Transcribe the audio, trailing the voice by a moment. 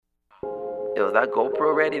Yo, is that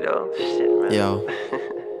GoPro ready though? Shit, man. Yo.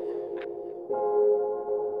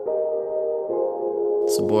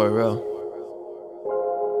 It's a boy real.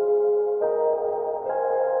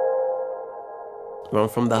 Run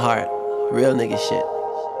from the heart. Real nigga shit.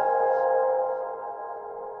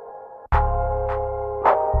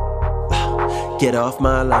 Get off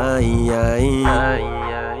my line.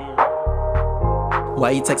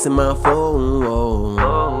 Why you texting my phone?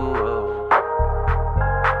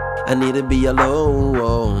 I need to be alone.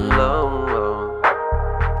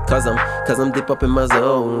 Cause I'm deep up in my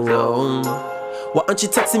zone. Why aren't you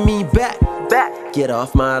texting me back? Get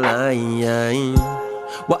off my line.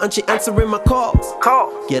 Why aren't you answering my calls?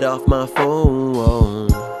 Get off my phone.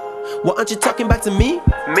 Why aren't you talking back to me?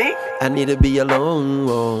 I need to be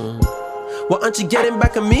alone. Why aren't you getting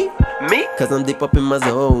back at me? Cause I'm deep up in my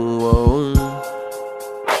zone.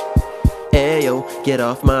 Ayo, get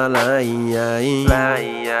off my line.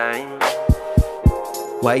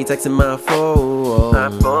 Why you texting my phone?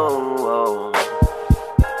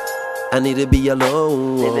 I need to be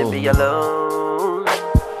alone.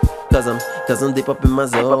 Cause I'm deep up in my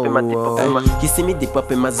zone. You see me deep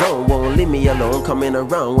up in my zone, won't leave me alone. Coming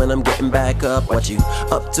around when I'm getting back up. What you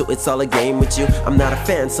up to? It's all a game with you. I'm not a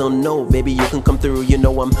fan, so no, baby, you can come through. You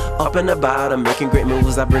know I'm up and about, I'm making great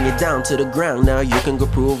moves. I bring it down to the ground. Now you can go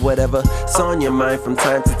prove whatever's on your mind from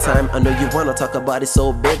time to time. I know you wanna talk about it,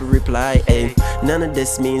 so baby, reply. Ay, none of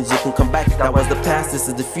this means you can come back. That was the past, this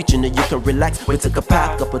is the future. Now you can relax. We took a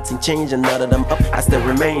path, couple things change, and now that I'm up, I still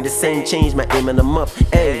remain the same. Change my aim and I'm up.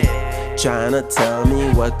 Ay, trying to tell me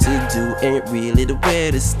what to do ain't really the way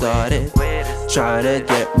it started. Trying to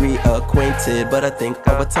get reacquainted, but I think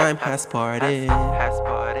our time has parted.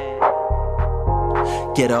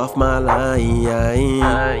 Get off my line.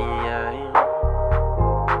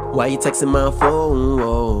 Why you texting my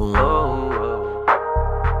phone?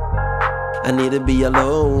 I need to be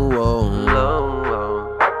alone.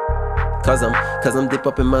 Cause I'm deep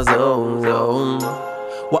up in my zone.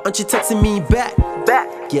 Why aren't you texting me back?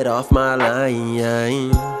 Get off my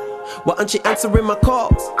line. Why aren't you answering my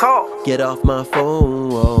calls? Get off my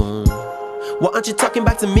phone. Why aren't you talking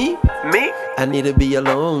back to me? I need to be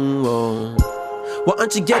alone. Why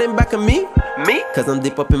aren't you getting back at me? Cause I'm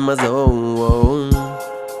deep up in my zone.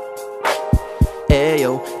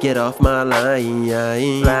 Ayo, get off my line.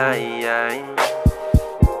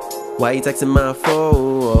 Why you texting my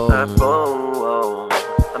phone? I'm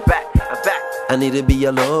back. I need to be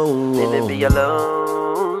alone.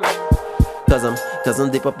 Cause I'm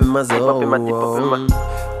deep up in my zone.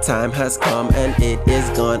 Time has come and it is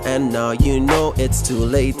gone, and now you know it's too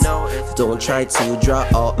late. Don't try to draw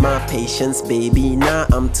out my patience, baby. Nah,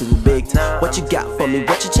 I'm too big. What you got for me?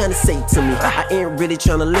 What you trying to say to me? I ain't really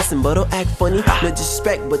trying to listen, but don't act funny. No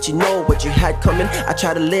disrespect, but you know what you had coming. I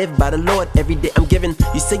try to live by the Lord every day I'm giving.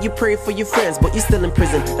 You say you pray for your friends, but you're still in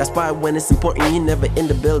prison. That's why when it's important, you're never in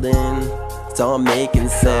the building. It's all making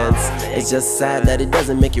sense. It's just sad that it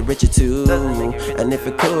doesn't make you richer too. And if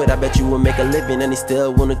it could, I bet you would make a living, and you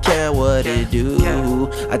still wouldn't care what it do.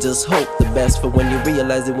 I just hope the best for when you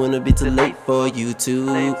realize it wouldn't be too late for you too.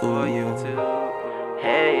 Hey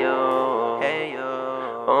yo,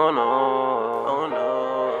 oh no,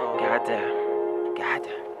 goddamn.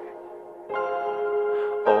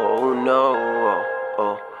 Oh no,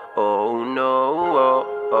 oh no,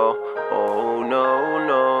 oh no,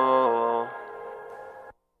 no.